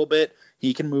slot a little bit.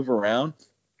 He can move around.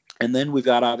 And then we've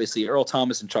got, obviously, Earl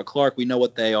Thomas and Chuck Clark. We know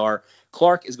what they are.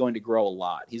 Clark is going to grow a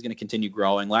lot. He's going to continue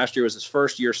growing. Last year was his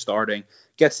first year starting,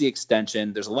 gets the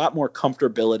extension. There's a lot more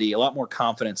comfortability, a lot more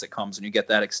confidence that comes when you get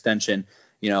that extension.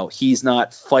 He's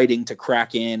not fighting to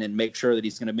crack in and make sure that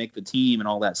he's going to make the team and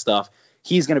all that stuff.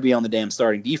 He's going to be on the damn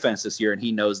starting defense this year, and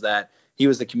he knows that. He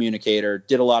was the communicator,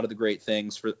 did a lot of great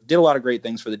things for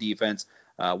the defense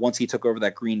once he took over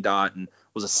that green dot, and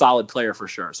was a solid player for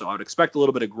sure. So I would expect a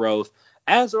little bit of growth,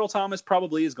 as Earl Thomas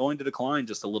probably is going to decline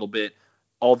just a little bit,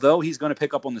 although he's going to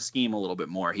pick up on the scheme a little bit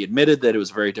more. He admitted that it was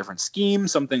a very different scheme.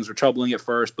 Some things were troubling at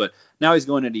first, but now he's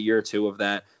going into year 2 of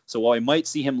that. So while we might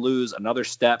see him lose another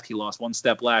step, he lost 1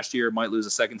 step last year, might lose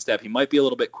a second step, he might be a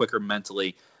little bit quicker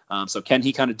mentally. So can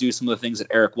he kind of do some of the things that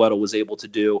Eric Weddle was able to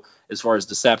do as far as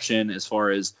deception, as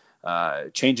far as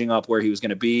changing up where he was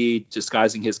going to be,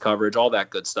 disguising his coverage, all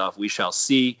that good stuff? We shall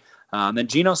see. Then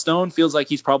Geno Stone feels like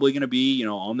he's probably going to be,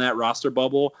 on that roster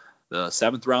bubble, the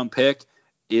 7th round pick.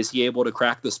 Is he able to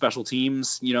crack the special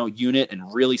teams, unit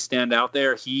and really stand out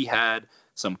there? He had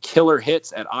some killer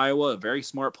hits at Iowa, a very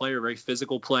smart player, very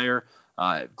physical player,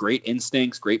 great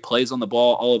instincts, great plays on the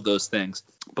ball, all of those things.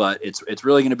 But it's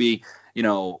really going to be,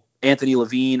 Anthony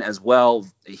Levine as well.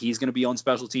 He's going to be on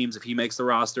special teams if he makes the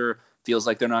roster. Feels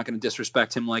like they're not going to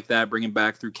disrespect him like that, bring him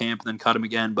back through camp and then cut him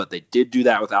again. But they did do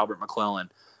that with Albert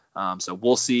McClellan. So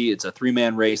we'll see. It's a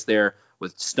 3-man race there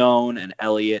with Stone and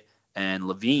Elliott and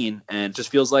Levine. And it just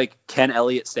feels like, can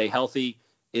Elliott stay healthy?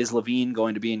 Is Levine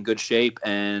going to be in good shape?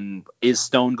 And is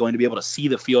Stone going to be able to see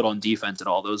the field on defense at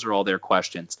all? Those are all their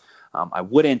questions. I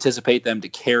would anticipate them to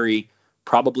carry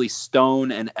probably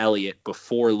Stone and Elliott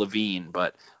before Levine,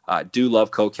 but I do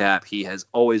love CoCap. He has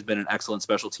always been an excellent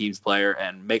special teams player,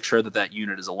 and make sure that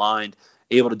unit is aligned,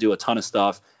 able to do a ton of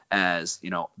stuff as,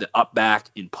 the up back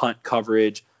in punt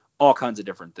coverage, all kinds of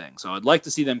different things. So I'd like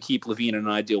to see them keep Levine in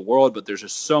an ideal world, but there's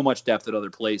just so much depth at other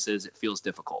places. It feels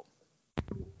difficult.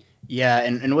 Yeah,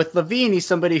 and with Levine, he's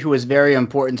somebody who is very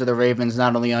important to the Ravens,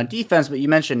 not only on defense, but you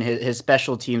mentioned his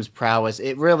special teams prowess.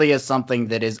 It really is something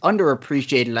that is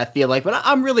underappreciated, I feel like. But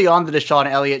I'm really on the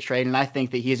Deshaun Elliott train, and I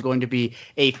think that he is going to be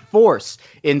a force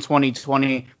in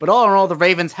 2020. But all in all, the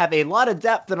Ravens have a lot of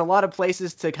depth and a lot of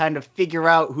places to kind of figure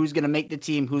out who's going to make the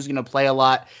team, who's going to play a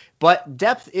lot. But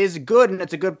depth is good, and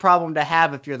it's a good problem to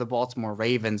have if you're the Baltimore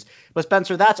Ravens. But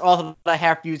Spencer, that's all that I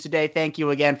have for you today. Thank you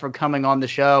again for coming on the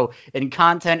show. And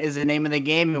content is the name of the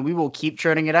game, and we will keep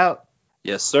churning it out.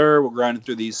 Yes, sir. We're grinding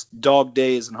through these dog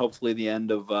days, and hopefully the end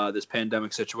of this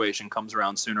pandemic situation comes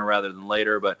around sooner rather than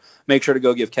later. But make sure to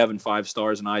go give Kevin 5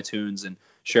 stars in iTunes and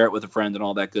share it with a friend and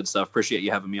all that good stuff. Appreciate you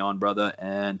having me on, brother,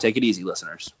 and take it easy,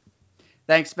 listeners.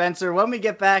 Thanks, Spencer. When we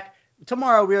get back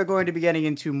tomorrow, we are going to be getting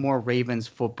into more Ravens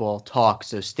football talk,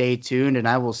 so stay tuned, and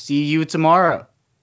I will see you tomorrow.